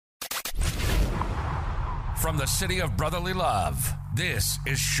From the city of brotherly love, this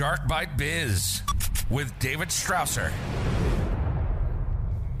is Shark Bite Biz with David Strausser.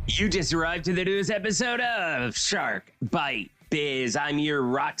 You just arrived to the newest episode of Shark Bite Biz. I'm your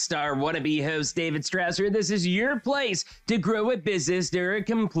rock star wannabe host, David Strausser. This is your place to grow a business during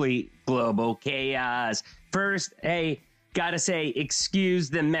complete global chaos. First, gotta say, excuse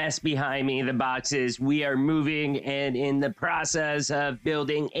the mess behind me, the boxes. We are moving and in the process of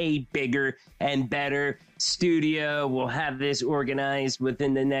building a bigger and better studio. We'll have this organized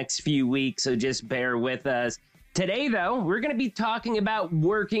within the next few weeks, so just bear with us. Today, though, we're going to be talking about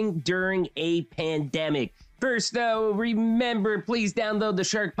working during a pandemic. First, though, remember, please download the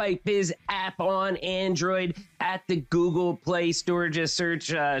Shark Bite Biz app on Android at the Google Play Store. Just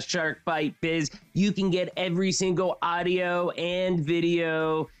search Shark Bite Biz. You can get every single audio and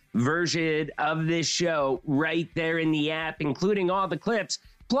video version of this show right there in the app, including all the clips.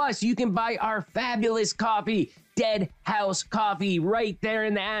 Plus, you can buy our fabulous coffee, Dead House Coffee, right there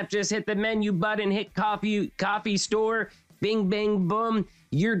in the app. Just hit the menu button, hit coffee store, bing, bang, boom.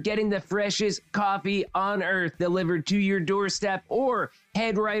 You're getting the freshest coffee on earth delivered to your doorstep, or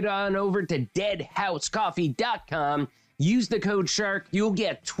head right on over to deadhousecoffee.com. Use the code SHARK. You'll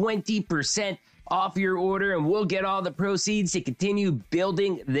get 20% off your order, and we'll get all the proceeds to continue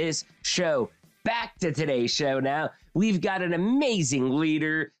building this show. Back to today's show now. We've got an amazing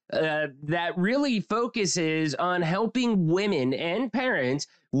leader that really focuses on helping women and parents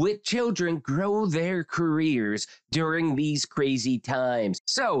with children grow their careers during these crazy times.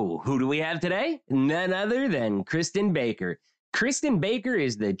 So, who do we have today? None other than Kristin Baker. Kristin Baker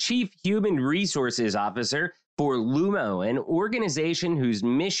is the Chief Human Resources Officer for LUMO, an organization whose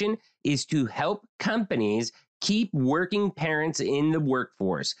mission is to help companies keep working parents in the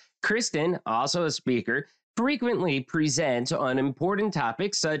workforce. Kristin, also a speaker, frequently presents on important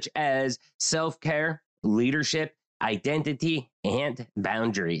topics such as self-care, leadership, identity, and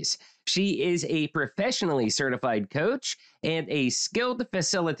boundaries. She is a professionally certified coach and a skilled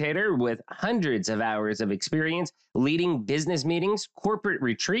facilitator with hundreds of hours of experience leading business meetings, corporate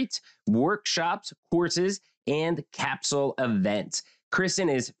retreats, workshops, courses, and capsule events.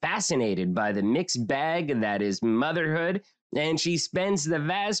 Kristin is fascinated by the mixed bag that is motherhood, and she spends the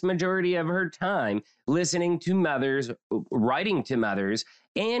vast majority of her time listening to mothers, writing to mothers,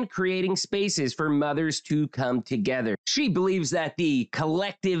 and creating spaces for mothers to come together. She believes that the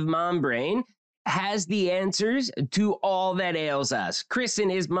collective mom brain has the answers to all that ails us.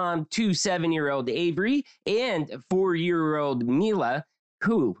 Kristin is mom to 7-year-old Avery and 4-year-old Mila,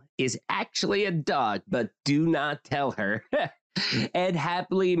 who is actually a dog, but do not tell her. And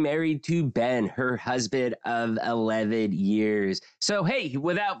happily married to Ben, her husband of 11 years. So, hey,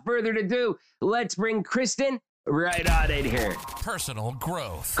 without further ado, let's bring Kristin right on in here. Personal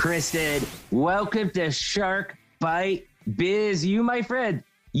growth. Kristin, welcome to Shark Bite Biz. You, my friend,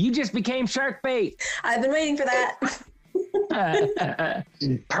 you just became Shark Bait. I've been waiting for that.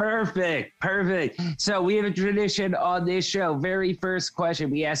 Perfect. So we have a tradition on this show. Very first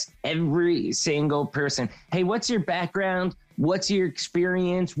question, we ask every single person, hey, what's your background? What's your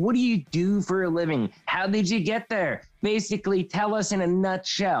experience? What do you do for a living? How did you get there? Basically, tell us in a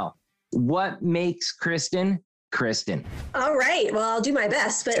nutshell, what makes Kristin Kristin? All right. Well, I'll do my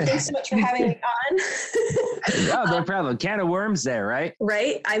best, but thanks so much for having me on. Oh, no problem. Can of worms there, right?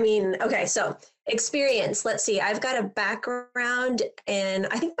 Right. I mean, okay. So experience, let's see. I've got a background, and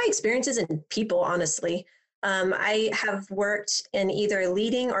I think my experience is in people, honestly. I have worked in either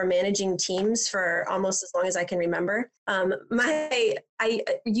leading or managing teams for almost as long as I can remember. I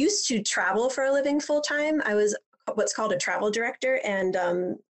used to travel for a living full time. I was what's called a travel director, and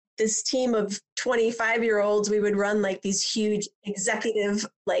this team of 25-year-olds, we would run like these huge executive,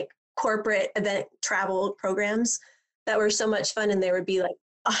 like corporate event travel programs that were so much fun, and there would be like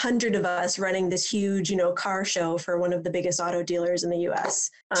 100 of us running this huge, car show for one of the biggest auto dealers in the U.S.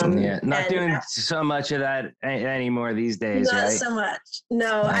 Not doing so much of that anymore these days, not right? so much.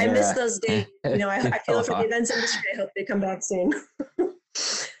 No, I miss those days. I feel for the events industry. I hope they come back soon.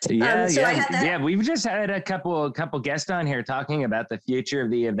 We've just had a couple guests on here talking about the future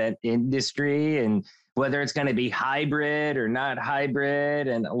of the event industry and whether it's going to be hybrid or not hybrid,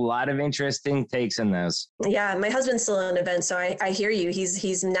 and a lot of interesting takes on those. Yeah, my husband's still in events, so I hear you.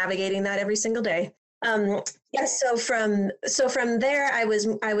 He's navigating that every single day. So from there, I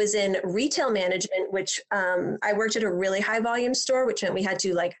was in retail management, which I worked at a really high volume store, which meant we had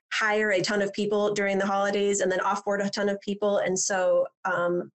to like hire a ton of people during the holidays and then offboard a ton of people. And so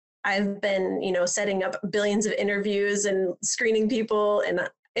I've been, setting up billions of interviews and screening people and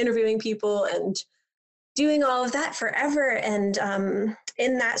interviewing people and doing all of that forever. And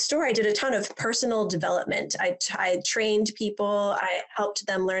in that store, I did a ton of personal development. I trained people. I helped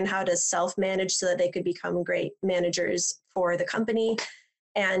them learn how to self-manage so that they could become great managers for the company.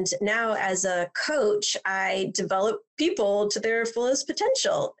 And now as a coach, I develop people to their fullest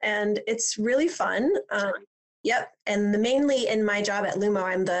potential. And it's really fun. Yep. And mainly in my job at LUMO,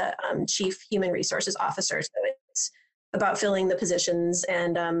 I'm the Chief Human Resources Officer. So it's about filling the positions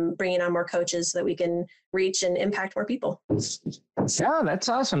and bringing on more coaches so that we can reach and impact more people. Yeah, that's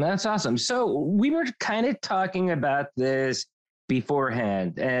awesome. That's awesome. So we were kind of talking about this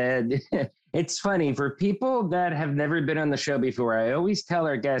beforehand. And it's funny for people that have never been on the show before. I always tell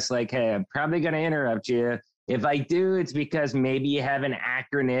our guests, like, hey, I'm probably going to interrupt you. If I do, it's because maybe you have an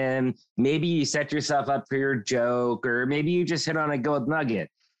acronym, maybe you set yourself up for your joke, or maybe you just hit on a gold nugget.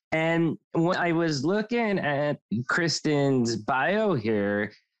 And when I was looking at Kristin's bio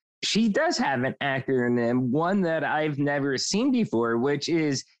here, she does have an acronym, one that I've never seen before, which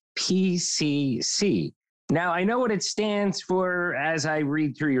is PCC. Now, I know what it stands for as I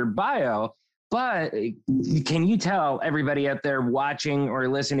read through your bio, but can you tell everybody out there watching or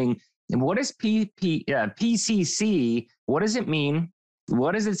listening, what is PCC? What does it mean?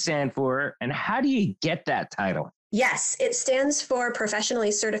 What does it stand for? And how do you get that title? Yes, it stands for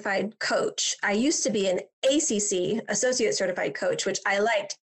Professionally Certified Coach. I used to be an ACC, Associate Certified Coach, which I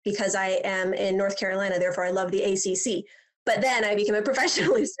liked because I am in North Carolina. Therefore, I love the ACC. But then I became a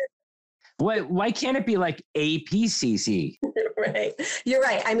professionally certified. Why can't it be like APCC? Right. You're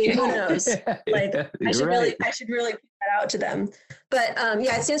right. I mean, who knows? Like, I should really put that out to them. But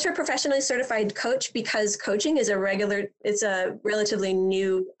yeah, it stands for Professionally Certified Coach because coaching is it's a relatively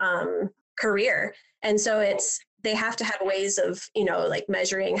new career. And so they have to have ways of, like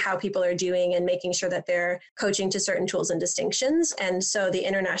measuring how people are doing and making sure that they're coaching to certain tools and distinctions. And so the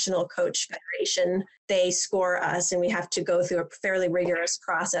International Coach Federation, they score us, and we have to go through a fairly rigorous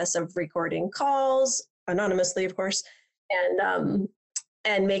process of recording calls, anonymously, of course,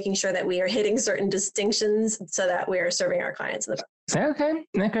 and making sure that we are hitting certain distinctions so that we are serving our clients in the best. Okay,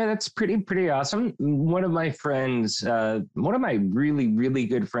 that's pretty awesome. One of my friends, one of my really, really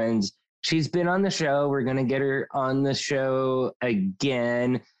good friends, she's been on the show. We're going to get her on the show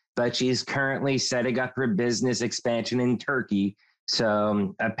again, but she's currently setting up her business expansion in Turkey.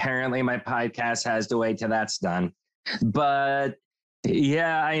 So apparently my podcast has to wait till that's done. But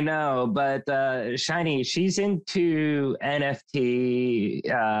yeah, I know. But Shiny, she's into NFT,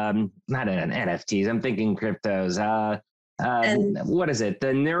 not NFTs. I'm thinking cryptos. What is it?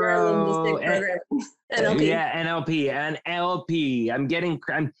 The neuro NLP. Yeah, NLP.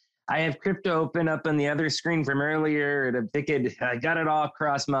 I have crypto open up on the other screen from earlier. And I got it all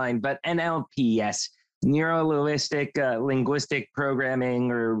across mine, but NLP, yes. Neuro-linguistic programming,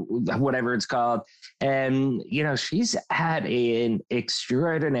 or whatever it's called. And, she's had an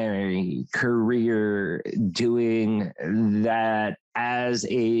extraordinary career doing that as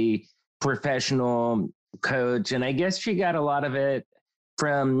a professional coach. And I guess she got a lot of it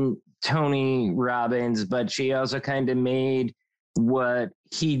from Tony Robbins, but she also kind of made what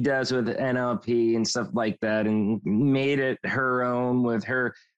he does with NLP and stuff like that and made it her own with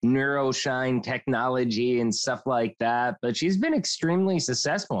her NeuroShine technology and stuff like that. But she's been extremely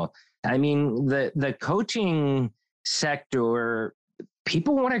successful. I mean, the coaching sector,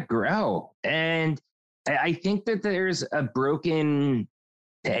 people want to grow. And I think that there's a broken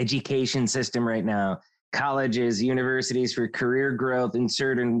education system right now, colleges, universities, for career growth in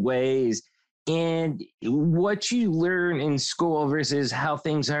certain ways. And what you learn in school versus how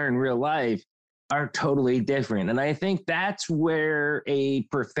things are in real life are totally different. And I think that's where a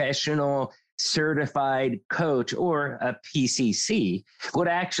professional certified coach, or a PCC, would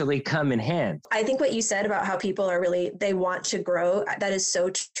actually come in hand. I think what you said about how people are they want to grow, that is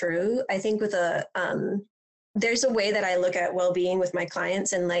so true. I think with there's a way that I look at well-being with my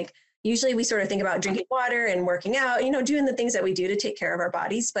clients, and like, usually we sort of think about drinking water and working out, doing the things that we do to take care of our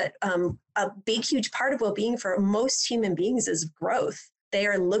bodies. But a big, huge part of well-being for most human beings is growth. They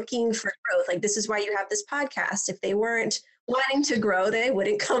are looking for growth. Like, this is why you have this podcast. If they weren't wanting to grow, they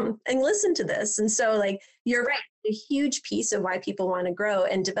wouldn't come and listen to this. And so, like, you're right. A huge piece of why people want to grow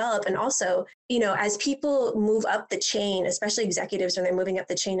and develop. And also, as people move up the chain, especially executives, when they're moving up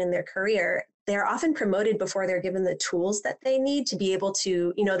the chain in their career, they're often promoted before they're given the tools that they need to be able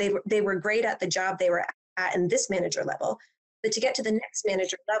to, they were great at the job they were at in this manager level, but to get to the next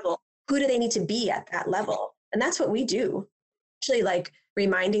manager level, who do they need to be at that level? And that's what we do. Actually, like,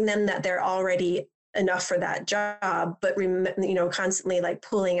 reminding them that they're already enough for that job, but constantly like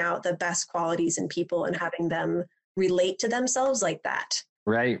pulling out the best qualities in people and having them relate to themselves like that.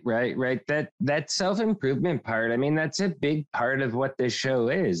 Right. That self-improvement part, I mean, that's a big part of what this show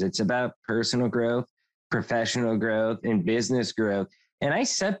is. It's about personal growth, professional growth, and business growth. And I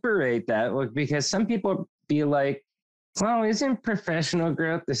separate that because some people be like, well, isn't professional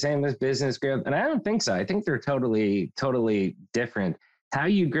growth the same as business growth? And I don't think so. I think they're totally different. How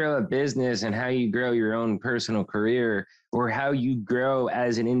you grow a business and how you grow your own personal career, or how you grow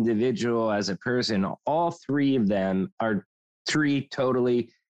as an individual, as a person, all three of them are three totally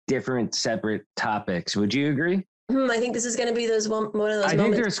different, separate topics. Would you agree? I think this is going to be one of those moments. I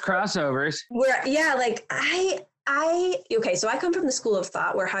think there's crossovers. Where, yeah, like okay, so I come from the school of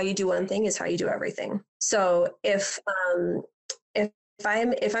thought where how you do one thing is how you do everything. So if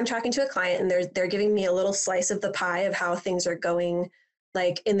I'm talking to a client and they're giving me a little slice of the pie of how things are going,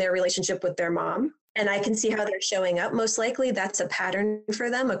 like in their relationship with their mom, and I can see how they're showing up, most likely that's a pattern for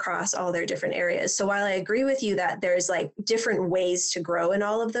them across all their different areas. So while I agree with you that there's like different ways to grow in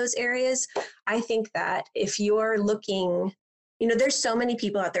all of those areas, I think that if you're looking, there's so many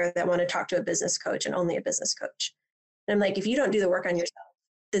people out there that want to talk to a business coach and only a business coach. And I'm like, if you don't do the work on yourself,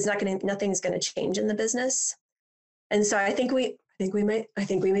 nothing's going to change in the business. And so I think we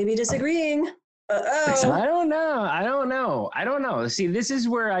may be disagreeing. Uh-oh. I don't know. See, this is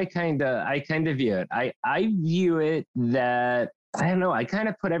where I kind of view it. I view it that, I don't know, I kind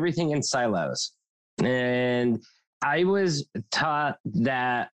of put everything in silos. And I was taught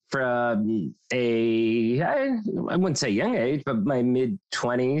that from I wouldn't say young age, but my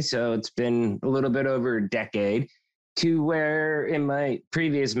mid-20s. So it's been a little bit over a decade, to where in my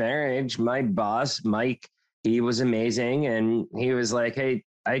previous marriage, my boss, Mike, he was amazing. And he was like, hey,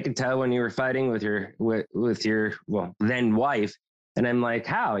 I could tell when you were fighting with your then wife. And I'm like,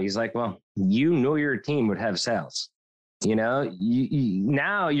 how? He's like, well, your team would have sales. Now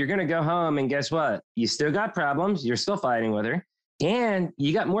you're going to go home and guess what? You still got problems. You're still fighting with her, and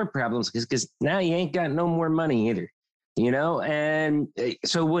you got more problems because now you ain't got no more money either. And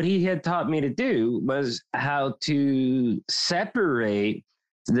so what he had taught me to do was how to separate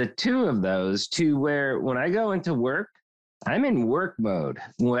the two of those, to where when I go into work, I'm in work mode.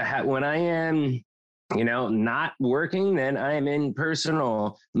 When I am, not working, then I'm in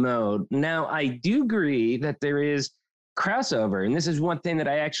personal mode. Now, I do agree that there is crossover. And this is one thing that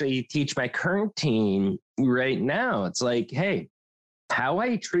I actually teach my current team right now. It's like, hey, how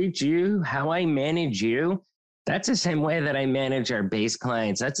I treat you, how I manage you, that's the same way that I manage our base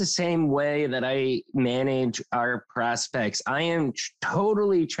clients. That's the same way that I manage our prospects. I am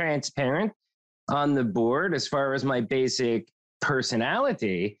totally transparent on the board as far as my basic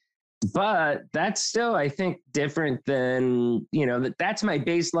personality, but that's still, I think, different than, that's my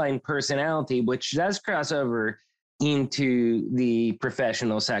baseline personality, which does cross over into the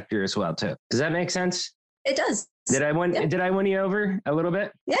professional sector as well too. Does that make sense? It does. Did I win you over a little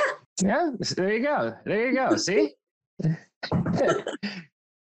bit? Yeah. Yeah. There you go. See?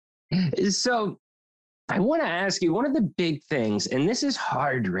 So I want to ask you, one of the big things, and this is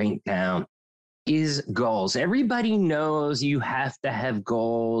hard right now, is goals. Everybody knows you have to have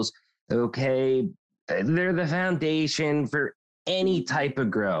goals. Okay. They're the foundation for any type of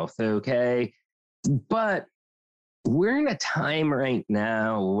growth. Okay. But we're in a time right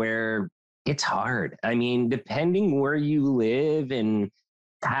now where it's hard. I mean, depending where you live and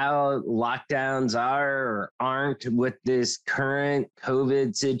how lockdowns are or aren't with this current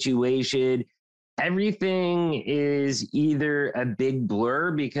COVID situation, everything is either a big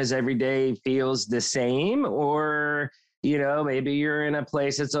blur because every day feels the same, or, maybe you're in a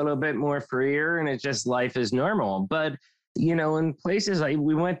place that's a little bit more freer and it's just life is normal. But, in places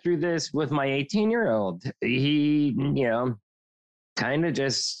we went through this with my 18-year-old, he, kind of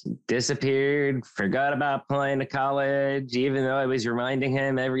just disappeared, forgot about applying to college, even though I was reminding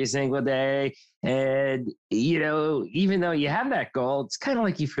him every single day. And, even though you have that goal, it's kind of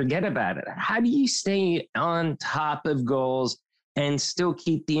like you forget about it. How do you stay on top of goals and still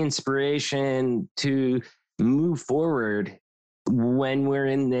keep the inspiration to move forward when we're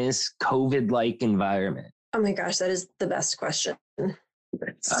in this COVID-like environment? Oh my gosh, that is the best question.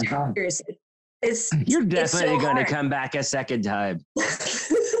 Seriously. You're definitely going to come back a second time.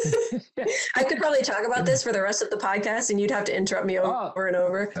 I could probably talk about this for the rest of the podcast and you'd have to interrupt me over and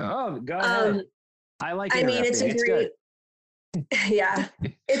over. Oh, go ahead. I like it. I mean, it's a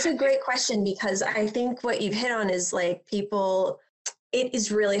great question, because I think what you've hit on is like it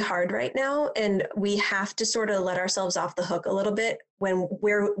is really hard right now. And we have to sort of let ourselves off the hook a little bit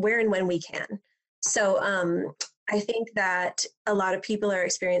where and when we can. So I think that a lot of people are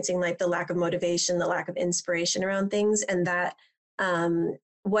experiencing like the lack of motivation, the lack of inspiration around things. And that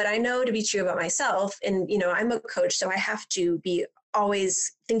what I know to be true about myself, and, I'm a coach, so I have to be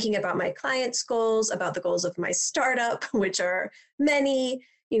always thinking about my clients' goals, about the goals of my startup, which are many.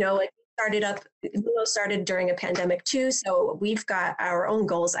 Like LUMO started during a pandemic too, so we've got our own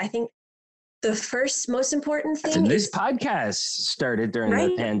goals. I think the first most important thing this podcast started during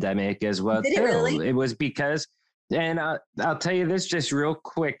the pandemic as well. Did it really? It was because, and I'll tell you this just real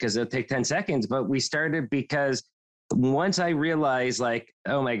quick because it'll take 10 seconds, but we started because once I realized like,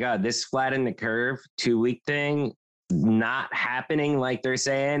 oh my God, this flatten the curve 2-week thing, not happening like they're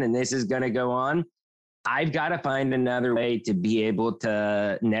saying, and this is going to go on. I've got to find another way to be able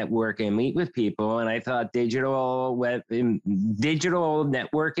to network and meet with people. And I thought digital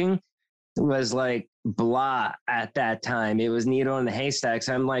networking was like blah at that time. It was needle in the haystack.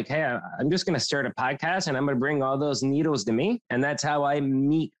 So I'm like, hey, I'm just going to start a podcast and I'm going to bring all those needles to me. And that's how I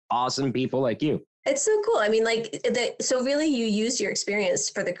meet awesome people like you. It's so cool. I mean, so really you used your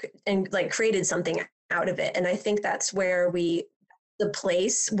experience and like created something out of it. And I think that's where the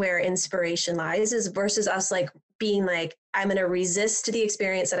place where inspiration lies is versus us like being like, I'm going to resist the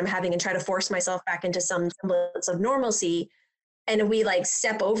experience that I'm having and try to force myself back into some semblance of normalcy. And we like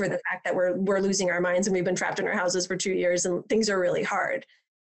step over the fact that we're losing our minds and we've been trapped in our houses for 2 years and things are really hard.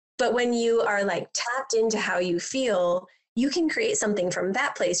 But when you are like tapped into how you feel, you can create something from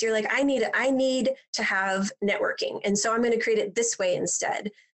that place. You're like, I need to have networking. And so I'm going to create it this way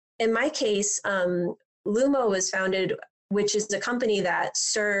instead. In my case, LUMO was founded, which is a company that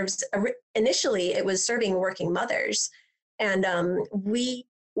initially it was serving working mothers. And we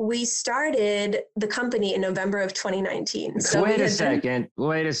started the company in November of 2019. So wait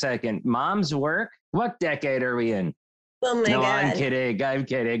a second. Mom's work? What decade are we in? Oh my God. I'm kidding.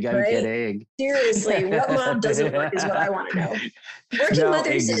 Kidding. Seriously, what mom doesn't work is what I want to know. Working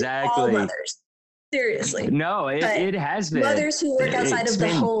mothers is all mothers. Seriously. No, it has been. Mothers who work outside of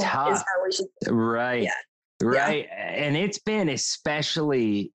the home tough. Is how we should. Right. Yeah. Right. Yeah. And it's been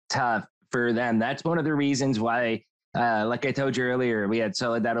especially tough for them. That's one of the reasons why, like I told you earlier, we had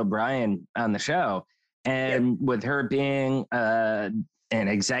Soledad O'Brien on the show. And with her being an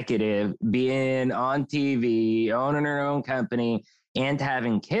executive, being on TV, owning her own company, and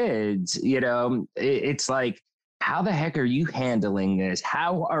having kids, it's like, how the heck are you handling this?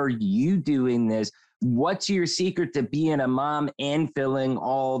 How are you doing this? What's your secret to being a mom and filling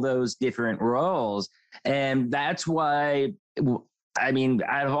all those different roles? And that's why, I mean,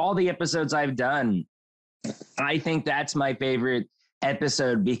 out of all the episodes I've done, I think that's my favorite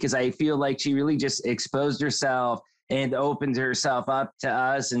episode because I feel like she really just exposed herself and opened herself up to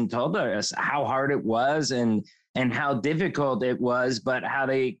us and told us how hard it was and how difficult it was, but how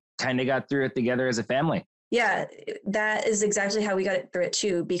they kind of got through it together as a family. Yeah, that is exactly how we got through it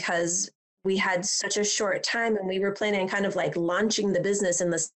too, because we had such a short time and we were planning on kind of like launching the business in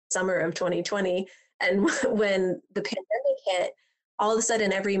the summer of 2020. And when the pandemic hit, all of a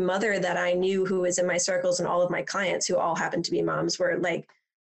sudden, every mother that I knew who was in my circles and all of my clients who all happened to be moms were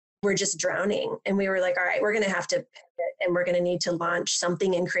just drowning. And we were like, all right, we're going to have to pivot and we're going to need to launch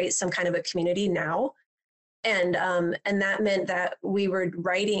something and create some kind of a community now. And that meant that we were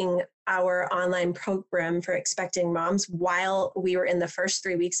writing our online program for expecting moms while we were in the first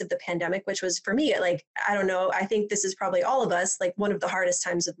 3 weeks of the pandemic, which was for me, like, I don't know, I think this is probably all of us, like one of the hardest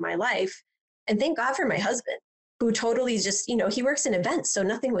times of my life. And thank God for my husband, who totally just, he works in events, so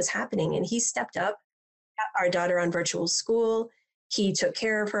nothing was happening. And he stepped up, got our daughter on virtual school. He took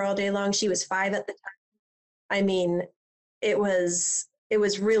care of her all day long. She was 5 at the time. I mean, it was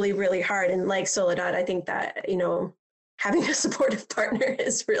really, really hard. And like Soledad, I think that, having a supportive partner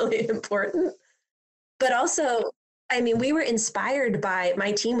is really important. But also, I mean,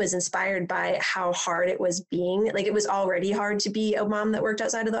 my team was inspired by how hard it was it was already hard to be a mom that worked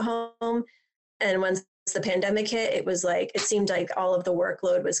outside of the home. And once the pandemic hit, it seemed like all of the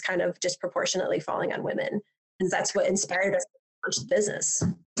workload was kind of disproportionately falling on women. And that's what inspired us to launch the business.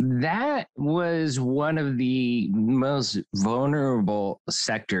 That was one of the most vulnerable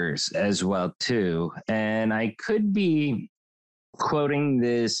sectors as well, too. And I could be quoting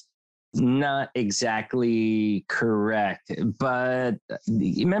this not exactly correct, but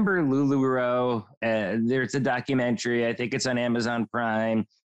you remember LuLaRoe? There's a documentary, I think it's on Amazon Prime,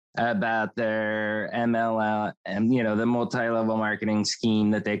 about their MLM, the multi-level marketing scheme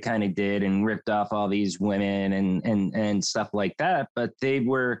that they kind of did and ripped off all these women and stuff like that. But they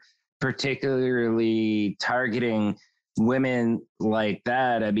were particularly targeting women like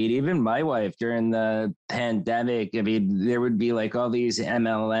that. I mean, even my wife during the pandemic, I mean, there would be like all these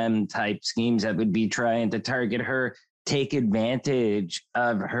MLM type schemes that would be trying to target her, take advantage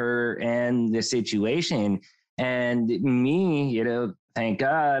of her and the situation. And me, thank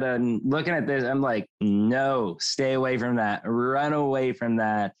God, and looking at this, I'm like, no, stay away from that, run away from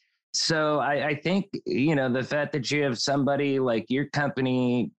that. So I think, the fact that you have somebody like your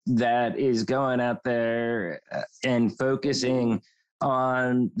company that is going out there and focusing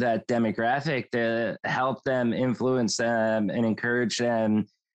on that demographic to help them, influence them, and encourage them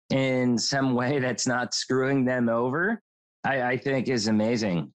in some way that's not screwing them over, I think is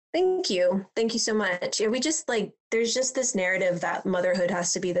amazing. Thank you. Thank you so much. Yeah, we just there's just this narrative that motherhood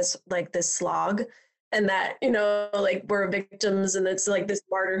has to be this slog, and that, we're victims, and it's like this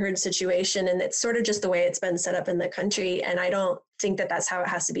martyrhood situation. And it's sort of just the way it's been set up in the country. And I don't think that that's how it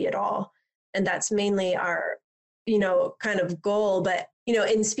has to be at all. And that's mainly our, kind of goal. But,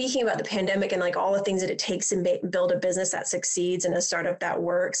 in speaking about the pandemic and like all the things that it takes to build a business that succeeds and a startup that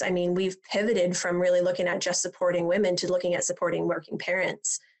works, I mean, we've pivoted from really looking at just supporting women to looking at supporting working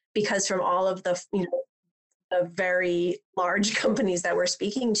parents, because from all of the, the very large companies that we're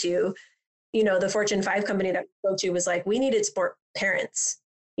speaking to, the Fortune 5 company that we spoke to was like, we needed to support parents,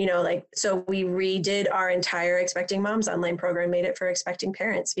 so we redid our entire Expecting Moms online program, made it for expecting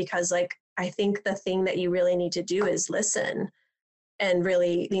parents, because I think the thing that you really need to do is listen and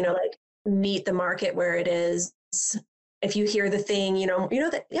really, meet the market where it is. If you hear the thing, have you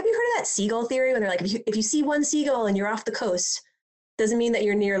heard of that seagull theory, when they're like, if you see one seagull and you're off the coast, doesn't mean that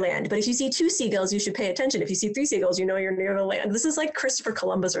you're near land. But if you see 2 seagulls, you should pay attention. If you see 3 seagulls, you're near the land. This is like Christopher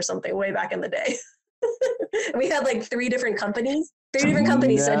Columbus or something way back in the day. We had 3 different companies. 3 different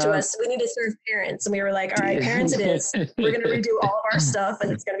companies said to us, we need to serve parents. And we were like, all right, parents it is. We're going to redo all of our stuff,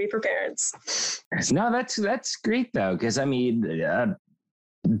 and it's going to be for parents. No, that's great, though, because, I mean,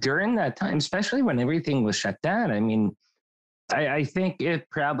 during that time, especially when everything was shut down, I mean, I think it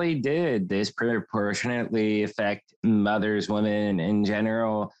probably did disproportionately affect mothers, women in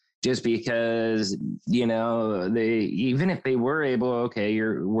general, just because, even if they were able, okay,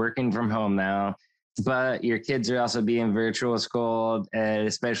 you're working from home now, but your kids are also being virtual schooled, and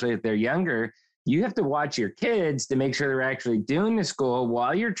especially if they're younger, you have to watch your kids to make sure they're actually doing the school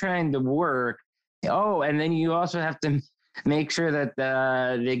while you're trying to work. Oh, and then you also have to make sure that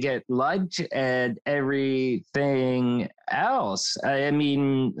they get lunch and everything else. I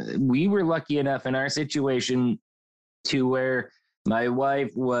mean, we were lucky enough in our situation to where my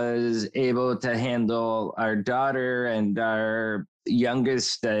wife was able to handle our daughter, and our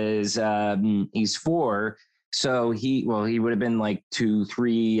youngest is he's 4. So he would have been 2,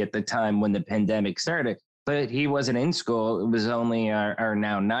 3 at the time when the pandemic started, but he wasn't in school. It was only our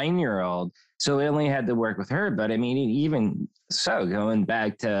now 9-year-old. So we only had to work with her. But I mean, even so, going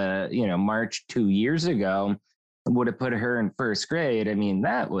back to, March 2 years ago, would have put her in 1st grade. I mean,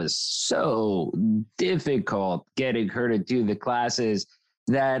 that was so difficult getting her to do the classes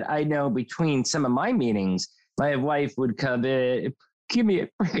that I know between some of my meetings, my wife would come in, give me a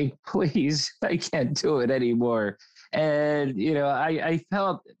break, please. I can't do it anymore. And, I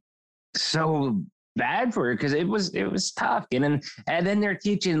felt so bad for her, because it was tough. And then they're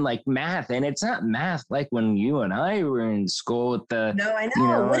teaching math, and it's not math like when you and I were in school with the. No, I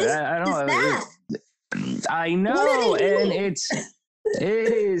know. What is I don't know. Math? I know, and it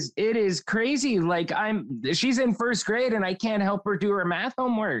is crazy. She's in 1st grade, and I can't help her do her math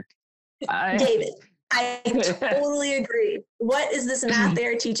homework. David, I totally agree. What is this math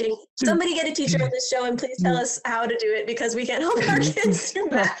they're teaching? Somebody get a teacher on this show and please tell us how to do it, because we can't help our kids do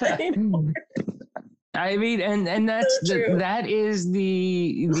math anymore. I mean, and that's that is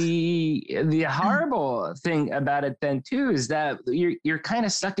the horrible thing about it then too, is that you're kind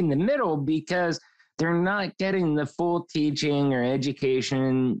of stuck in the middle, because they're not getting the full teaching or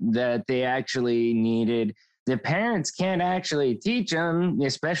education that they actually needed. The parents can't actually teach them,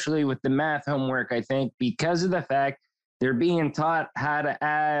 especially with the math homework, I think, because of the fact they're being taught how to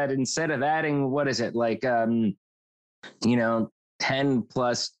add, instead of adding, 10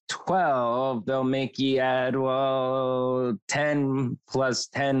 plus 12, they'll make you add, 10 plus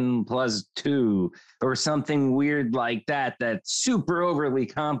 10 plus 2, or something weird like that, that super overly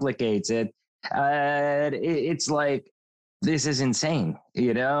complicates it. It's like, this is insane,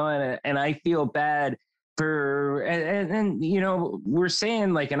 and I feel bad for, and we're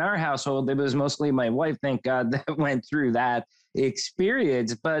saying, in our household, it was mostly my wife, thank God, that went through that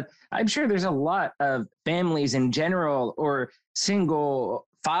experience. But I'm sure there's a lot of families in general, or single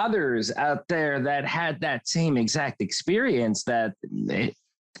fathers out there, that had that same exact experience, that it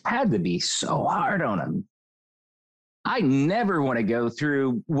had to be so hard on them. I never want to go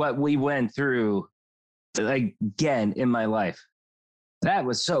through what we went through again in my life. That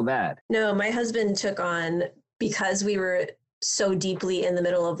was so bad. No, my husband took on, because we were so deeply in the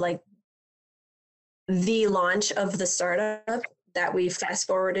middle of the launch of the startup that we fast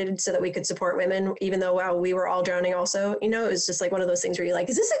forwarded so that we could support women, even though, wow, we were all drowning also, it was just like one of those things where you're like,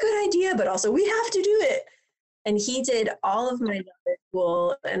 is this a good idea? But also we have to do it. And he did all of my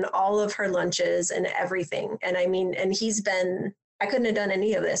school and all of her lunches and everything. And I mean, and I couldn't have done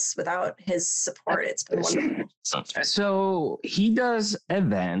any of this without his support. It's been wonderful. So he does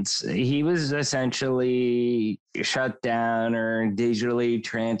events. He was essentially shut down or digitally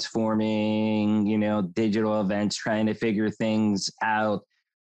transforming, digital events, trying to figure things out.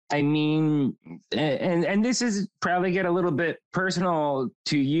 I mean, and this is probably get a little bit personal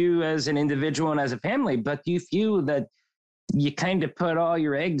to you as an individual and as a family, but do you feel that you kind of put all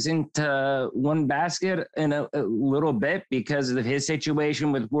your eggs into one basket in a little bit because of his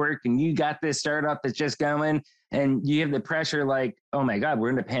situation with work, and you got this startup that's just going, and you have the pressure like, oh my God, we're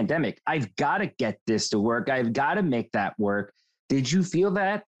in a pandemic. I've got to get this to work. I've got to make that work. Did you feel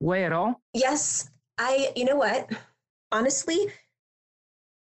that way at all? Yes. You know what? Honestly,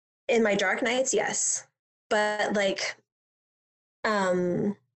 in my dark nights, yes. But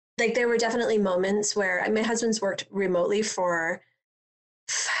there were definitely moments where my husband's worked remotely for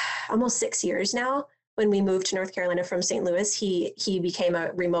almost 6 years now. When we moved to North Carolina from St. Louis, he became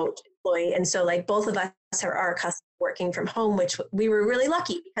a remote employee. And so like both of us are accustomed to working from home, which we were really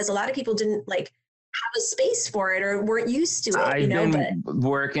lucky because a lot of people didn't like have a space for it or weren't used to it. I've been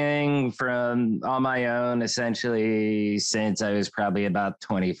working on my own essentially since I was probably about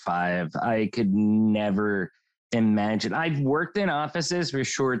 25. I could never imagine. I've worked in offices for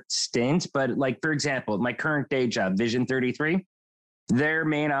short stints, but like, for example, my current day job, Vision 33, their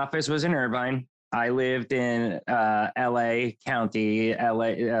main office was in Irvine. I lived in LA County,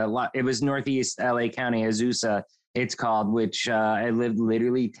 it was Northeast LA County, Azusa, it's called, which I lived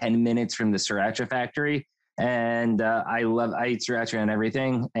literally 10 minutes from the Sriracha factory. And I eat Sriracha and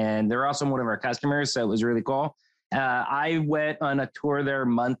everything. And they're also one of our customers. So it was really cool. I went on a tour there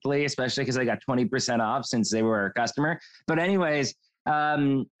monthly, especially because I got 20% off since they were our customer. But anyways,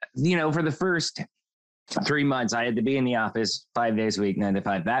 for the first 3 months, I had to be in the office 5 days a week, 9 to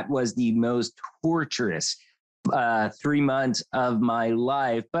 5. That was the most torturous 3 months of my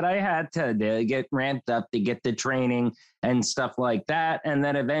life, but I had to get ramped up to get the training and stuff like that. And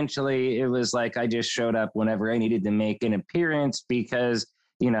then eventually it was like, I just showed up whenever I needed to make an appearance because,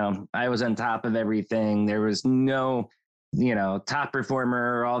 I was on top of everything. There was no, top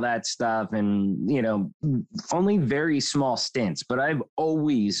performer, all that stuff. And, only very small stints, but I've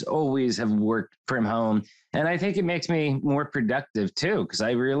always have worked from home. And I think it makes me more productive too, because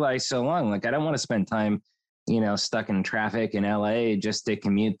I realized so long, like, I don't want to spend time stuck in traffic in LA just to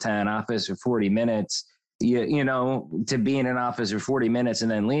commute to an office for 40 minutes, to be in an office for 40 minutes and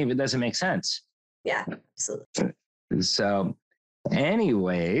then leave. It doesn't make sense. Yeah, absolutely. So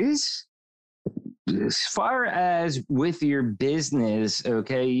anyways, as far as with your business,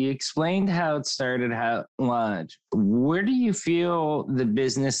 okay, you explained how it started, how it launched. Where do you feel the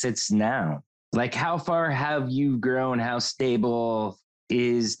business sits now? Like, how far have you grown? How stable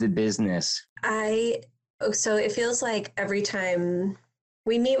is the business? So it feels like every time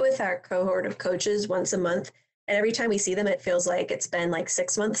we meet with our cohort of coaches once a month, and every time we see them, it feels like it's been like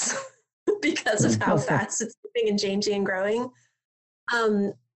 6 months because of how fast it's moving and changing and growing.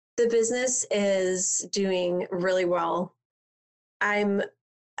 The business is doing really well. I'm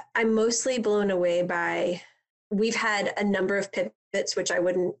mostly blown away by, we've had a number of pivots, which I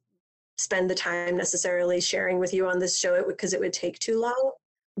wouldn't spend the time necessarily sharing with you on this show because it would take too long,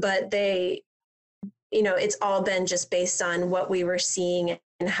 but it's all been just based on what we were seeing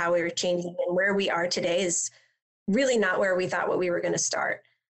and how we were changing, and where we are today is really not where we thought what we were going to start.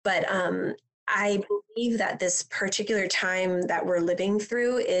 But I believe that this particular time that we're living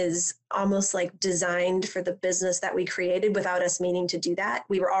through is almost like designed for the business that we created without us meaning to do that.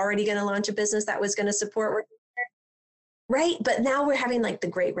 We were already going to launch a business that was going to support working there, right? But now we're having like the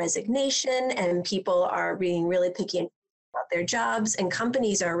Great Resignation, and people are being really picky about their jobs, and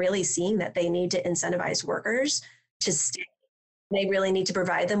companies are really seeing that they need to incentivize workers to stay. They really need to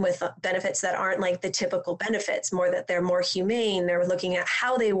provide them with benefits that aren't like the typical benefits, more that they're more humane. They're looking at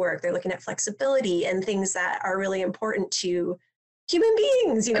how they work. They're looking at flexibility and things that are really important to human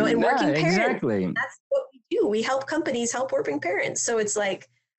beings, and working parents. Exactly. That's what we do. We help companies help working parents. So it's like,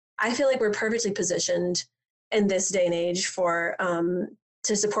 I feel like we're perfectly positioned in this day and age for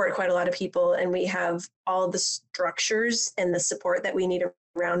to support quite a lot of people. And we have all the structures and the support that we need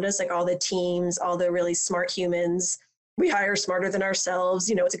around us, like all the teams, all the really smart humans. We hire smarter than ourselves.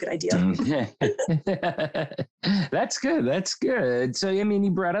 It's a good idea. That's good. So, I mean, you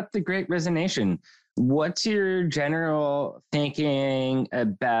brought up the Great Resignation. what's your general thinking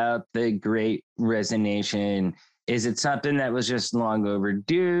about the Great Resignation? Is it something that was just long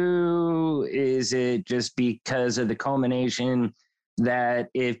overdue? Is it just because of the culmination that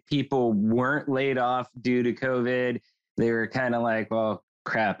if people weren't laid off due to COVID, they were kind of like, well,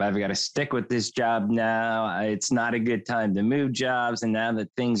 crap, I've got to stick with this job now. It's not a good time to move jobs. And now that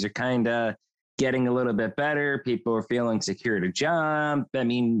things are kind of getting a little bit better, people are feeling secure to jump. I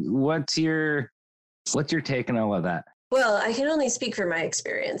mean, what's your take on all of that? Well, I can only speak for my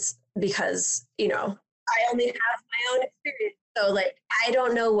experience because, I only have my own experience. So like, I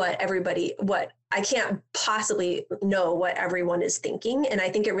don't know I can't possibly know what everyone is thinking. And I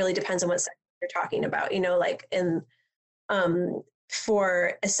think it really depends on what sector you're talking about,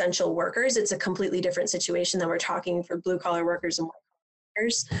 for essential workers, it's a completely different situation than we're talking for blue collar workers and white collar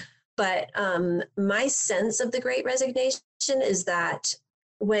workers. But my sense of the Great Resignation is that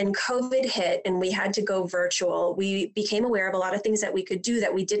when COVID hit and we had to go virtual, we became aware of a lot of things that we could do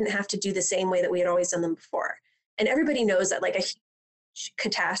that we didn't have to do the same way that we had always done them before. And everybody knows that like a huge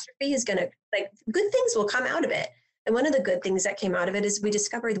catastrophe is going to, like, good things will come out of it. And one of the good things that came out of it is we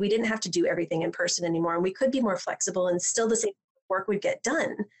discovered we didn't have to do everything in person anymore. And we could be more flexible and still the same work would get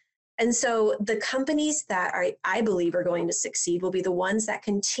done. And so the companies that I believe are going to succeed will be the ones that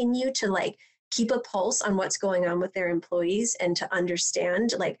continue to like keep a pulse on what's going on with their employees and to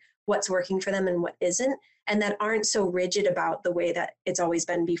understand like what's working for them and what isn't, and that aren't so rigid about the way that it's always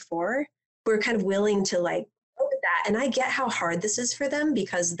been before. We're kind of willing to like go with that. And I get how hard this is for them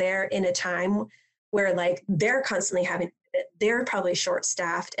because they're in a time where like they're constantly they're probably short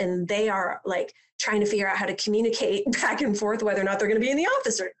staffed and they are like trying to figure out how to communicate back and forth, whether or not they're going to be in the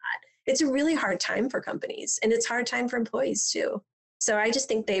office or not. It's a really hard time for companies and it's a hard time for employees too. So I just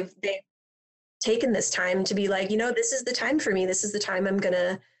think they've taken this time to be like, this is the time for me. This is the time I'm going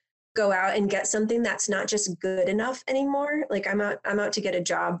to go out and get something that's not just good enough anymore. Like I'm out to get a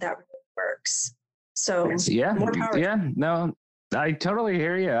job that works. So yeah, more power. Yeah, no, I totally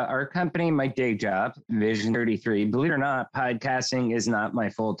hear you. Our company, my day job, Vision 33, believe it or not, podcasting is not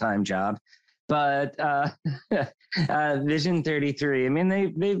my full-time job. But Vision 33, I mean,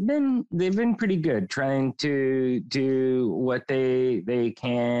 they've been pretty good trying to do what they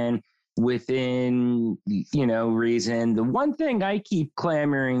can within, reason. The one thing I keep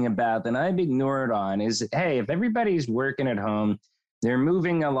clamoring about that I've ignored on is, hey, if everybody's working at home, they're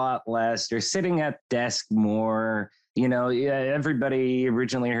moving a lot less, they're sitting at desk more. Everybody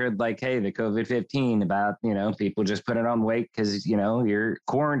originally heard like, hey, the COVID-15 about, people just putting on weight because, you're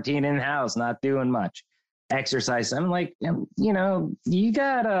quarantined in the house, not doing much exercise. I'm like, you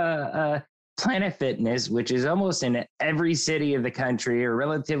got a Planet Fitness, which is almost in every city of the country or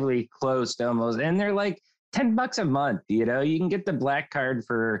relatively close to almost. And they're like $10 a month. You can get the black card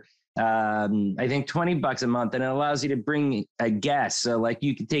for, I think $20 a month, and it allows you to bring a guest. So like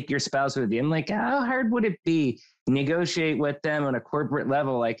you could take your spouse with you. I'm like, how hard would it be? Negotiate with them on a corporate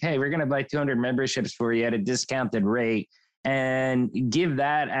level, like, hey, we're going to buy 200 memberships for you at a discounted rate and give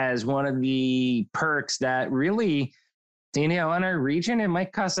that as one of the perks that really, in our region, it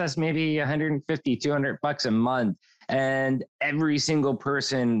might cost us maybe $150, $200 a month. And every single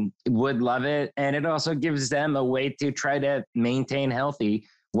person would love it. And it also gives them a way to try to maintain healthy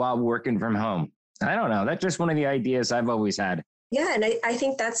while working from home. I don't know. That's just one of the ideas I've always had. Yeah. And I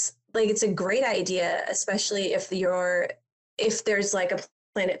think that's like, it's a great idea, especially if there's like a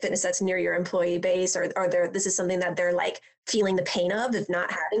Planet Fitness that's near your employee base or this is something that they're like feeling the pain of not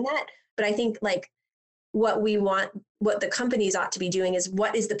having that. But I think like what the companies ought to be doing is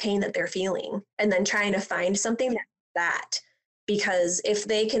what is the pain that they're feeling and then trying to find something that because if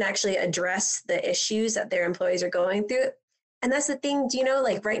they can actually address the issues that their employees are going through. And that's the thing,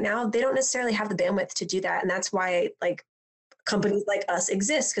 like right now, they don't necessarily have the bandwidth to do that. And that's why like companies like us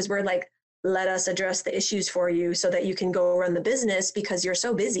exist, because we're like, let us address the issues for you so that you can go run the business because you're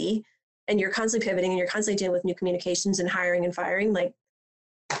so busy and you're constantly pivoting and you're constantly dealing with new communications and hiring and firing. Like,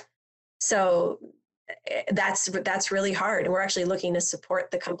 so that's really hard. And we're actually looking to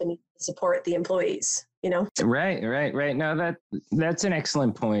support the company, support the employees. Right. No, that's an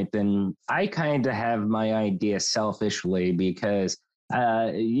excellent point. And I kind of have my idea selfishly because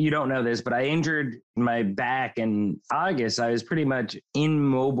you don't know this, but I injured my back in August. I was pretty much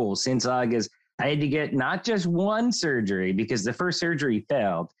immobile since August. I had to get not just one surgery because the first surgery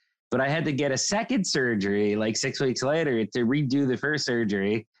failed, but I had to get a second surgery like 6 weeks later to redo the first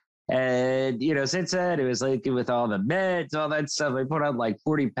surgery. And, since then, it was like with all the meds, all that stuff, I put on like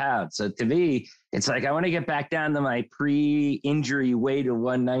 40 pounds. So to me, it's like I want to get back down to my pre-injury weight of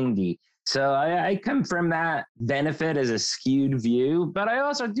 190. So I come from that benefit as a skewed view, but I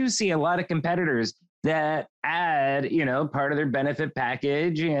also do see a lot of competitors that add, part of their benefit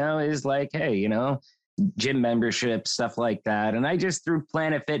package, is like, hey, gym membership, stuff like that. And I just threw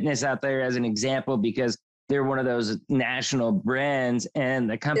Planet Fitness out there as an example because they're one of those national brands, and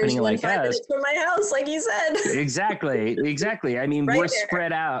a company There's one like 5 us. minutes from my house, like you said. Exactly. I mean, Right we're there.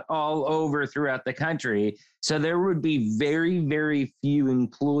 spread out all over throughout the country. So there would be very, very few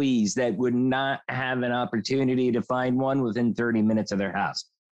employees that would not have an opportunity to find one within 30 minutes of their house.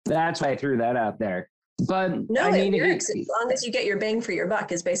 That's why I threw that out there. But No, I mean, it works as long as you get your bang for your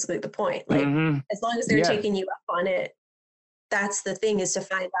buck is basically the point. Like as long as they're taking you up on it, that's the thing, is to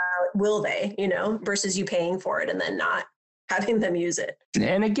find out, will they, versus you paying for it and then not having them use it.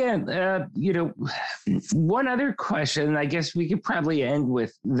 And again, one other question, I guess we could probably end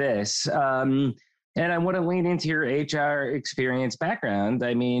with this. And I want to lean into your HR experience background.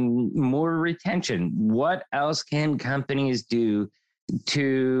 I mean, more retention. What else can companies do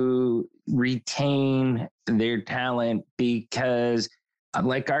to retain their talent? Because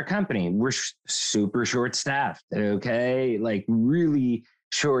like our company, we're super short staffed. Okay. Like really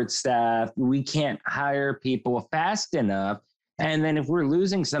short staffed. We can't hire people fast enough. And then if we're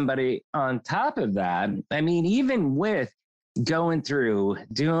losing somebody on top of that, I mean, even with going through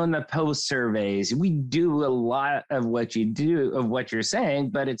doing the post surveys, we do a lot of what you're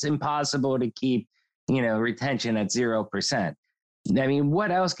saying, but it's impossible to keep, retention at 0%. I mean,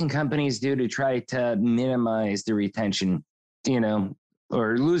 what else can companies do to try to minimize the retention,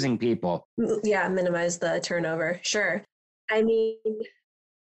 or losing people? Yeah, minimize the turnover. Sure. I mean,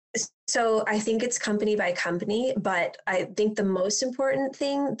 so I think it's company by company, but I think the most important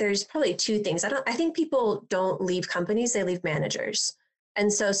thing, there's probably two things. I think people don't leave companies, they leave managers.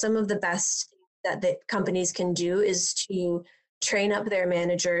 And so some of the best that the companies can do is to train up their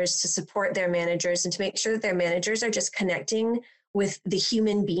managers, to support their managers, and to make sure that their managers are just connecting with the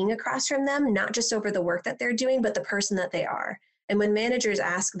human being across from them, not just over the work that they're doing, but the person that they are. And when managers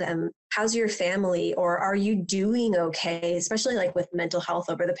ask them, how's your family, or are you doing okay, especially like with mental health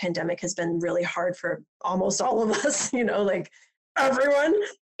over the pandemic has been really hard for almost all of us, like everyone,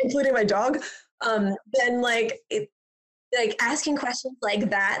 including my dog. Then like asking questions like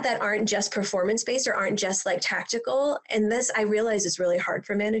that aren't just performance based or aren't just like tactical. And this, I realize, is really hard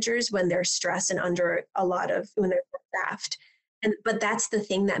for managers when they're stressed and under when they're staffed. But that's the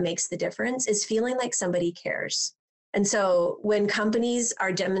thing that makes the difference, is feeling like somebody cares. And so when companies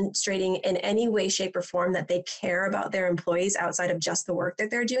are demonstrating in any way, shape, or form that they care about their employees outside of just the work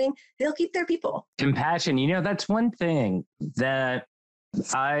that they're doing, they'll keep their people. Compassion. That's one thing that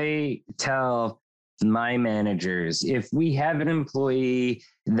I tell my managers. If we have an employee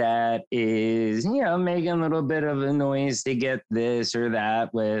that is, making a little bit of a noise to get this or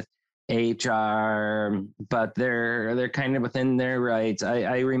that with HR, but they're kind of within their rights,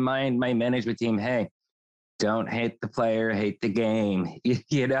 I remind my management team, hey, don't hate the player, hate the game.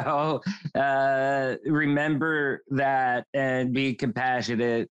 Remember that and be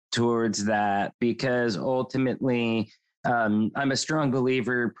compassionate towards that, because ultimately, I'm a strong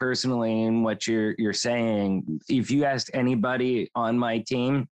believer personally in what you're saying. If you ask anybody on my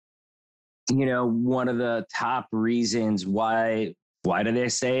team, one of the top reasons why do they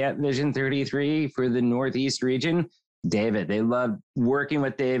stay at Vision 33 for the Northeast region? David. They love working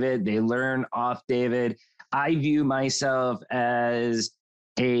with David. They learn off David. I view myself as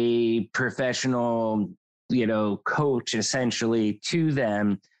a professional, coach essentially to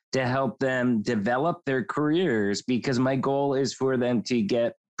them, to help them develop their careers, because my goal is for them to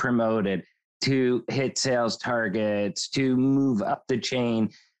get promoted, to hit sales targets, to move up the chain.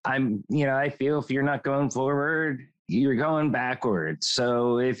 I feel if you're not going forward, you're going backwards.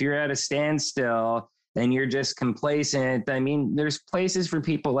 So if you're at a standstill and you're just complacent, I mean, there's places for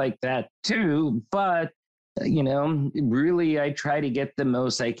people like that too, but really, I try to get the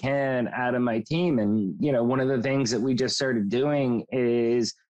most I can out of my team. And, one of the things that we just started doing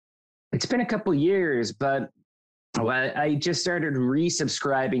is, it's been a couple years, but I just started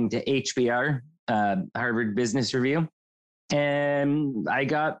resubscribing to HBR, Harvard Business Review. And I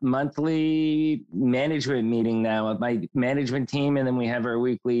got monthly management meeting now with my management team. And then we have our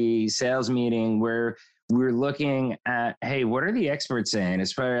weekly sales meeting where we're looking at, hey, what are the experts saying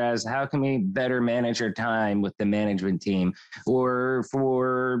as far as how can we better manage our time with the management team? Or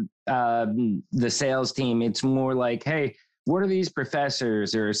for the sales team, it's more like, hey, what are these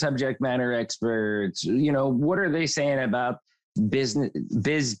professors or subject matter experts? What are they saying about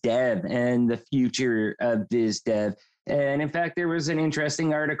biz dev and the future of biz dev? And in fact, there was an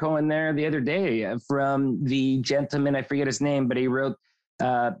interesting article in there the other day from the gentleman, I forget his name, but he wrote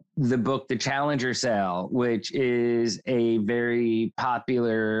the book, The Challenger Sale, which is a very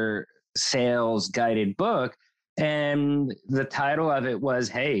popular sales guided book. And the title of it was,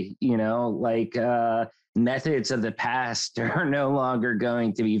 hey, methods of the past are no longer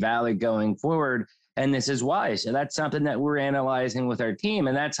going to be valid going forward. And this is why. So that's something that we're analyzing with our team.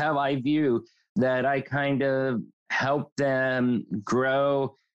 And that's how I view that I kind of help them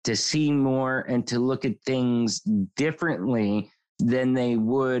grow, to see more and to look at things differently than they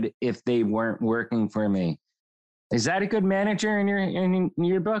would if they weren't working for me. Is that a good manager in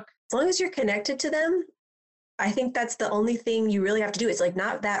your book? As long as you're connected to them, I think that's the only thing you really have to do. It's like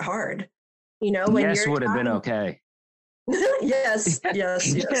not that hard. When yes would have been okay. yes. Yeah.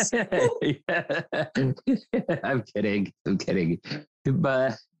 I'm kidding.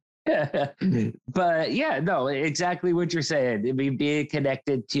 But yeah, no, exactly what you're saying. Being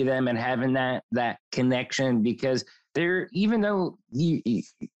connected to them and having that connection, because there, even though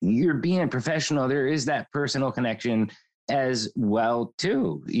you're being professional, there is that personal connection as well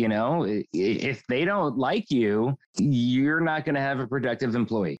too. If they don't like you, you're not going to have a productive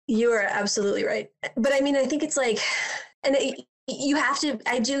employee. You are absolutely right. But I mean, I think it's like, and you have to,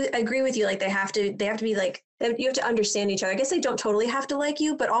 I do agree with you. Like they have to be like, you have to understand each other. I guess they don't totally have to like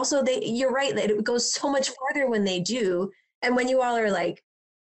you, but also you're right that it goes so much farther when they do. And when you all are like,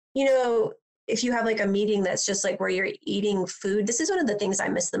 if you have like a meeting that's just like where you're eating food, this is one of the things I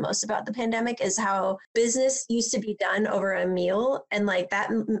miss the most about the pandemic, is how business used to be done over a meal. And like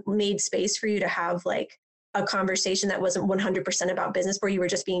that made space for you to have like a conversation that wasn't 100% about business, where you were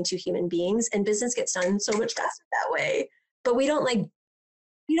just being two human beings, and business gets done so much faster that way. But we don't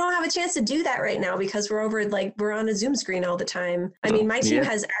have a chance to do that right now because we're on a Zoom screen all the time. I mean, my team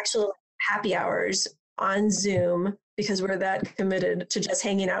has actual happy hours on Zoom because we're that committed to just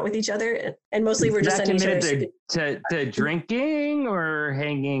hanging out with each other, and mostly we're just sending each other to drinking or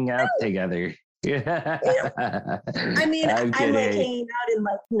hanging out together. Yeah. I mean, I'm like hanging out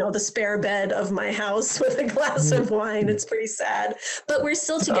in the spare bed of my house with a glass of wine. It's pretty sad, but we're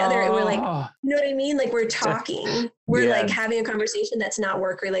still together and we're like, you know what I mean? Like we're talking, we're like having a conversation that's not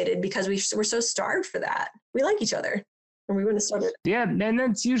work related because we're so starved for that. We like each other. And we wouldn't have started. Yeah, and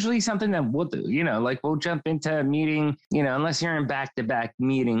that's usually something that we'll do, like we'll jump into a meeting, unless you're in back-to-back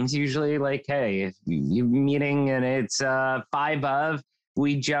meetings, usually like, hey, if you're meeting and it's 5 of,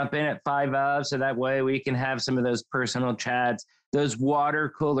 we jump in at 5 of, so that way we can have some of those personal chats, those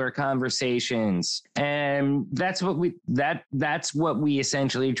water cooler conversations. And that's what we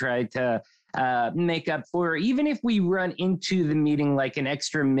essentially try to make up for, even if we run into the meeting like an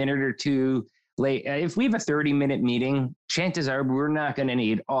extra minute or two late. If we have a 30-minute meeting, chances are we're not going to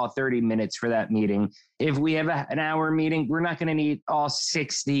need all 30 minutes for that meeting. If we have an hour meeting, we're not going to need all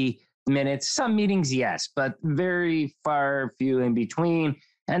 60 minutes. Some meetings, yes, but very few in between.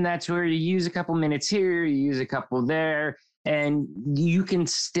 And that's where you use a couple minutes here, you use a couple there, and you can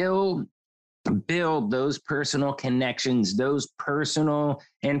still build those personal connections, those personal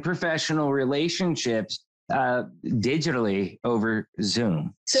and professional relationships digitally over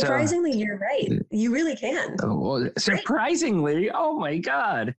Zoom. Surprisingly, you're right. You really can. Surprisingly, right? Oh my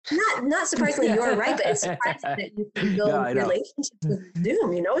God. Not surprisingly, you're right, but it's surprising that you can build relationships with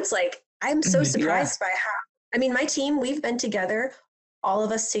Zoom. It's like, I'm so surprised by how, I mean, my team, we've been together, all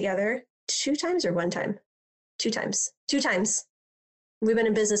of us together 2 times or 1 time? 2 times. 2 times. We've been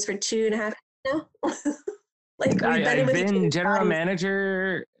in business for 2.5 now. I've been general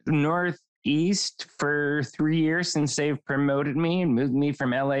manager Northeast for 3 years since they've promoted me and moved me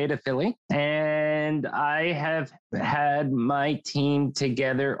from LA to Philly. And I have had my team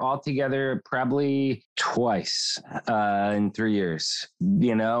all together probably twice in 3 years,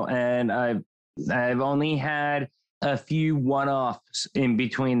 and I've only had a few one-offs in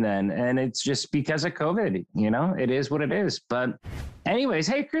between then. And it's just because of COVID, it is what it is. But anyways,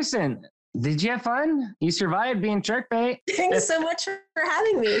 hey, Kristin, did you have fun? You survived being shark bait. Thanks so much for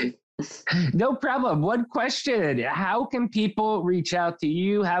having me. No problem. One question. How can people reach out to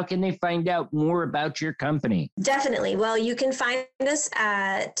you? How can they find out more about your company? Definitely. Well, you can find us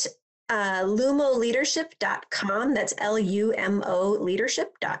at LUMOleadership.com. That's LUMO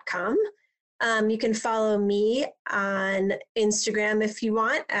leadership.com. You can follow me on Instagram if you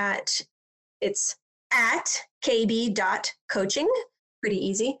want. It's at kb.coaching. Pretty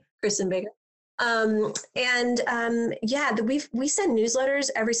easy. Kristin Baker. We send newsletters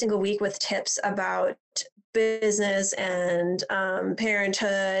every single week with tips about business and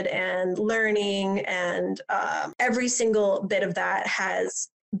parenthood and learning, and every single bit of that has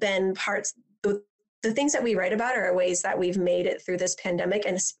been the things that we write about are ways that we've made it through this pandemic.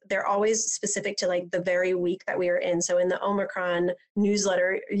 And they're always specific to like the very week that we are in. So in the Omicron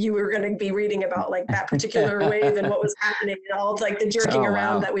newsletter, you were going to be reading about like that particular wave and what was happening and all of like the jerking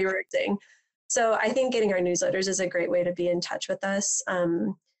around that we were doing. So I think getting our newsletters is a great way to be in touch with us.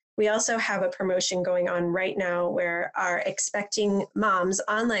 We also have a promotion going on right now where our Expecting Moms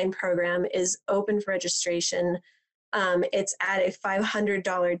online program is open for registration. It's at a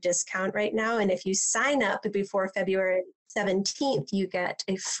 $500 discount right now. And if you sign up before February 17th, you get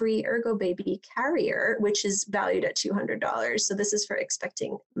a free Ergo Baby carrier, which is valued at $200. So this is for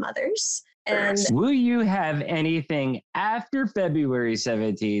expecting mothers. And will you have anything after February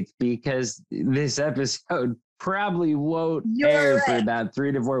 17th? Because this episode probably won't air for about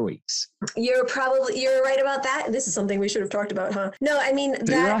 3 to 4 weeks. You're right about that. This is something we should have talked about, huh? No, I mean,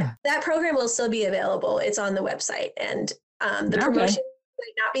 that program will still be available. It's on the website, and the promotion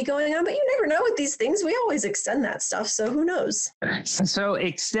might not be going on, but you never know with these things. We always extend that stuff, so who knows? So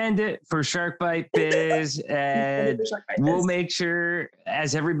extend it for Shark Bite Biz, and we'll make sure,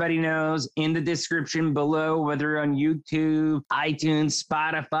 as everybody knows, in the description below, whether on YouTube, iTunes,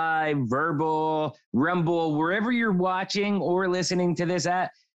 Spotify, Verbal, Rumble, wherever you're watching or listening to this at,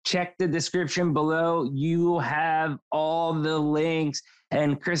 check the description below. You will have all the links.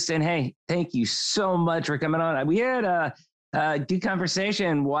 And Kristin, hey, thank you so much for coming on. We had a good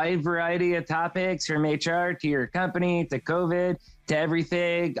conversation, wide variety of topics from HR to your company to COVID to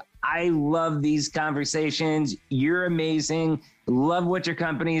everything. I love these conversations. You're amazing. Love what your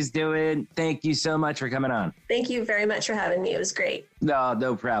company is doing. Thank you so much for coming on. Thank you very much for having me. It was great.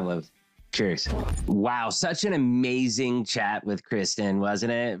 No problem. Cheers. Wow, such an amazing chat with Kristin,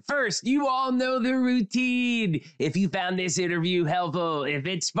 wasn't it? First, you all know the routine. If you found this interview helpful, if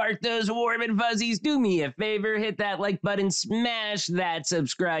it sparked those warm and fuzzies, do me a favor, hit that like button, smash that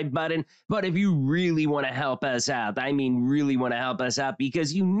subscribe button. But if you really want to help us out, I mean really want to help us out,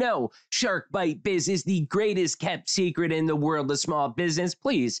 because you know Shark Bite Biz is the greatest kept secret in the world of small business,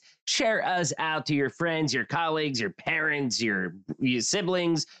 please share us out to your friends, your colleagues, your parents, your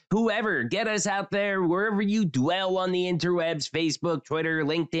siblings, whoever. Get us out there wherever you dwell on the interwebs, Facebook, Twitter,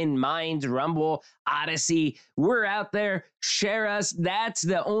 LinkedIn, Minds, Rumble, Odyssey. We're out there. Share us. That's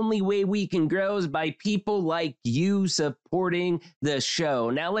the only way we can grow, is by people like you supporting the show.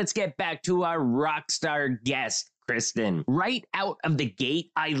 Now let's get back to our rock star guest, Kristin. Right out of the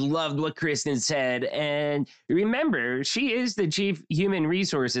gate, I loved what Kristin said. And remember, she is the Chief Human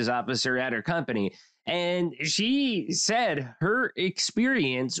Resources Officer at her company. And she said her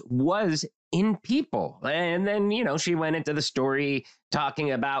experience was in people. And then, she went into the story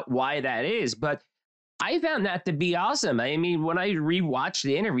talking about why that is. But I found that to be awesome. I mean, when I rewatched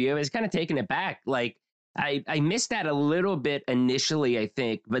the interview, I was kind of taken aback. Like, I missed that a little bit initially, I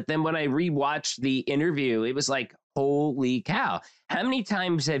think. But then when I rewatched the interview, it was like, holy cow. How many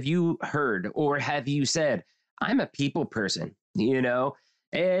times have you heard or have you said, I'm a people person,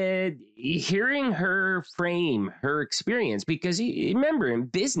 And hearing her frame her experience, because remember, in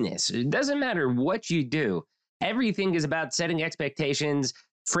business, it doesn't matter what you do. Everything is about setting expectations,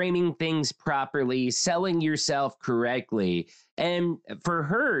 framing things properly, selling yourself correctly. And for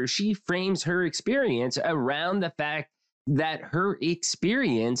her, she frames her experience around the fact that her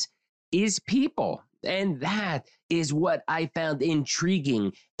experience is people. And that is what I found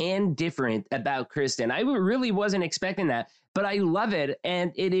intriguing and different about Kristin. I really wasn't expecting that, but I love it.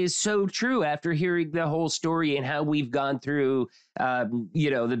 And it is so true after hearing the whole story and how we've gone through,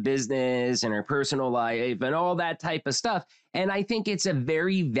 the business and her personal life and all that type of stuff. And I think it's a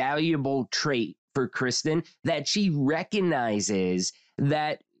very valuable trait for Kristin that she recognizes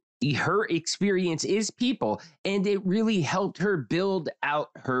that her experience is people, and it really helped her build out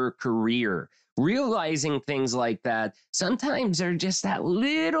her career. Realizing things like that sometimes are just that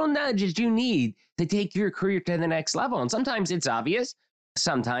little nudge you need to take your career to the next level. And sometimes it's obvious,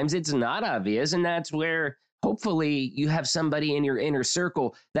 sometimes it's not obvious. And that's where hopefully you have somebody in your inner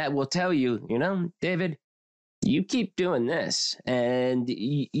circle that will tell you, David, you keep doing this. And,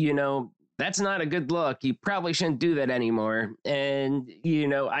 that's not a good look. You probably shouldn't do that anymore. And,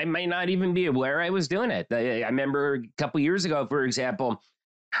 I might not even be aware I was doing it. I remember a couple years ago, for example,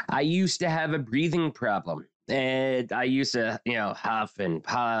 I used to have a breathing problem, and I used to, huff and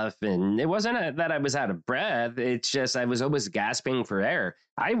puff, and it wasn't that I was out of breath. It's just I was always gasping for air.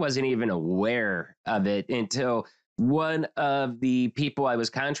 I wasn't even aware of it until one of the people I was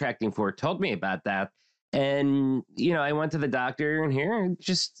contracting for told me about that. And, I went to the doctor, and here,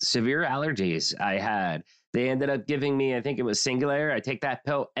 just severe allergies I had. They ended up giving me, I think it was Singulair. I take that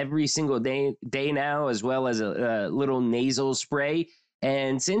pill every single day now, as well as a little nasal spray.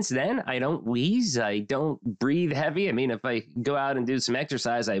 And since then, I don't wheeze. I don't breathe heavy. I mean, if I go out and do some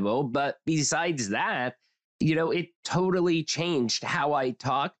exercise, I will. But besides that, it totally changed how I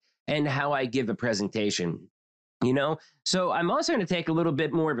talk and how I give a presentation, So I'm also going to take a little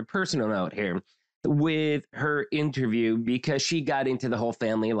bit more of a personal note here with her interview, because she got into the whole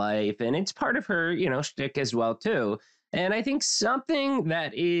family life, and it's part of her, shtick as well, too. And I think something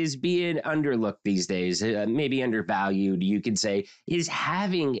that is being underlooked these days, maybe undervalued, you could say, is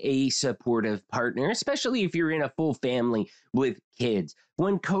having a supportive partner, especially if you're in a full family with kids.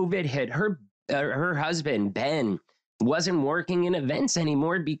 When COVID hit, her husband, Ben, wasn't working in events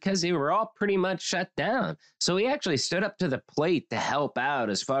anymore because they were all pretty much shut down. So he actually stood up to the plate to help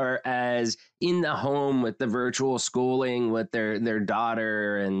out as far as in the home with the virtual schooling with their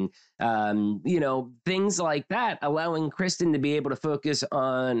daughter and, things like that, allowing Kristin to be able to focus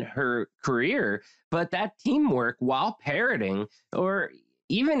on her career. But that teamwork while parenting, or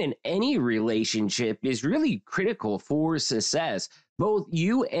even in any relationship, is really critical for success, both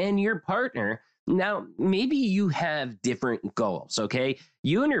you and your partner. Now, maybe you have different goals, okay?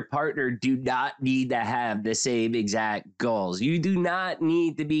 You and your partner do not need to have the same exact goals. You do not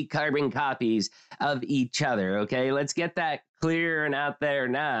need to be carbon copies of each other, okay? Let's get that clear and out there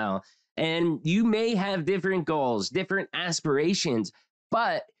now. And you may have different goals, different aspirations,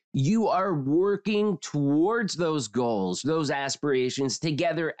 but you are working towards those goals, those aspirations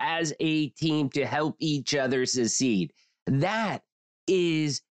together as a team to help each other succeed. That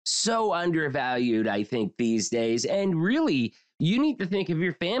is so undervalued, I think, these days. And really, you need to think of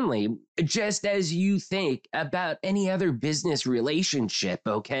your family just as you think about any other business relationship,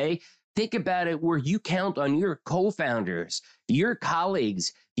 okay? Think about it where you count on your co-founders, your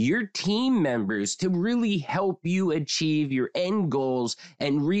colleagues, your team members to really help you achieve your end goals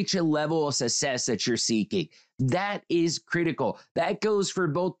and reach a level of success that you're seeking. That is critical. That goes for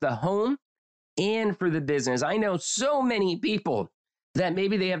both the home and for the business. I know so many people that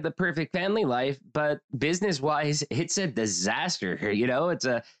maybe they have the perfect family life, but business-wise, it's a disaster. It's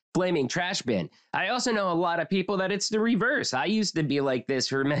a flaming trash bin. I also know a lot of people that it's the reverse. I used to be like this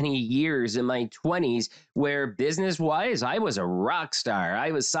for many years in my 20s, where business-wise, I was a rock star.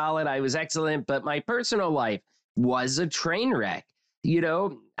 I was solid, I was excellent, but my personal life was a train wreck.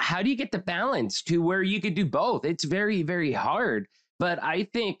 How do you get the balance to where you could do both? It's very, very hard. But I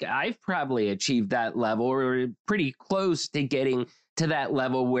think I've probably achieved that level, or pretty close to getting to that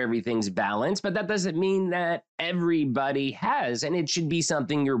level where everything's balanced, but that doesn't mean that everybody has, and it should be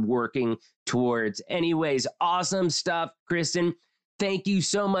something you're working towards. Anyways, awesome stuff, Kristin. Thank you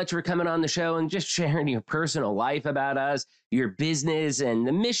so much for coming on the show and just sharing your personal life about us, your business, and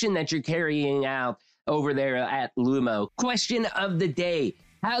the mission that you're carrying out over there at LUMO. Question of the day: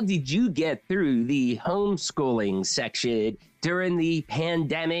 how did you get through the homeschooling section during the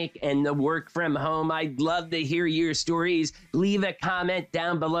pandemic and the work from home? I'd love to hear your stories. Leave a comment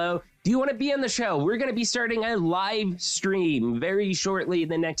down below. Do you want to be on the show? We're going to be starting a live stream very shortly in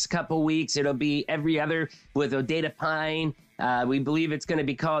the next couple weeks. It'll be every other with Odetta Pine. We believe it's going to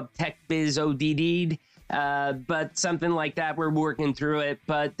be called Tech Biz ODD. But something like that. We're working through it.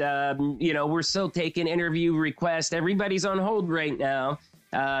 But, we're still taking interview requests. Everybody's on hold right now.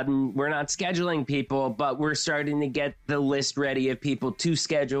 We're not scheduling people, but we're starting to get the list ready of people to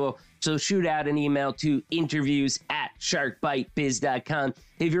schedule. So shoot out an email to interviews@sharkbitebiz.com.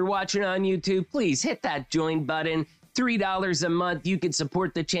 If you're watching on YouTube, please hit that join button. $3 a month. You can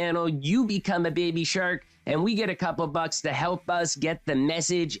support the channel. You become a baby shark, and we get a couple bucks to help us get the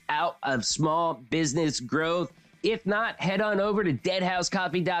message out of small business growth. If not, head on over to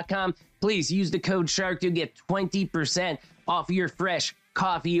deadhousecoffee.com. Please use the code SHARK to get 20% off your fresh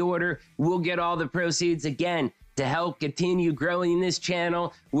coffee order. We'll get all the proceeds again to help continue growing this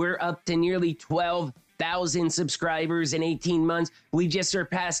channel. We're up to nearly 12,000 subscribers in 18 months. We just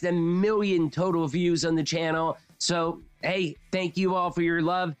surpassed 1 million total views on the channel. So, hey, thank you all for your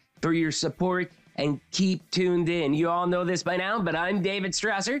love, for your support, and keep tuned in. You all know this by now, but I'm David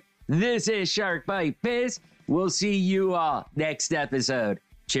Strasser. This is Shark Bite Biz. We'll see you all next episode.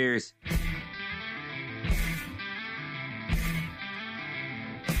 Cheers.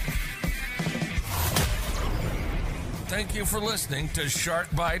 Thank you for listening to Shark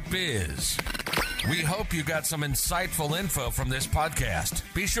Bite Biz. We hope you got some insightful info from this podcast.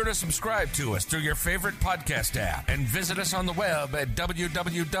 Be sure to subscribe to us through your favorite podcast app and visit us on the web at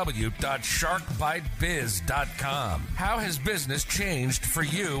www.sharkbitebiz.com. How has business changed for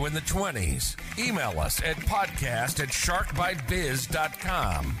you in the 20s? Email us at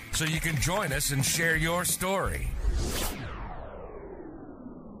podcast@sharkbitebiz.com so you can join us and share your story.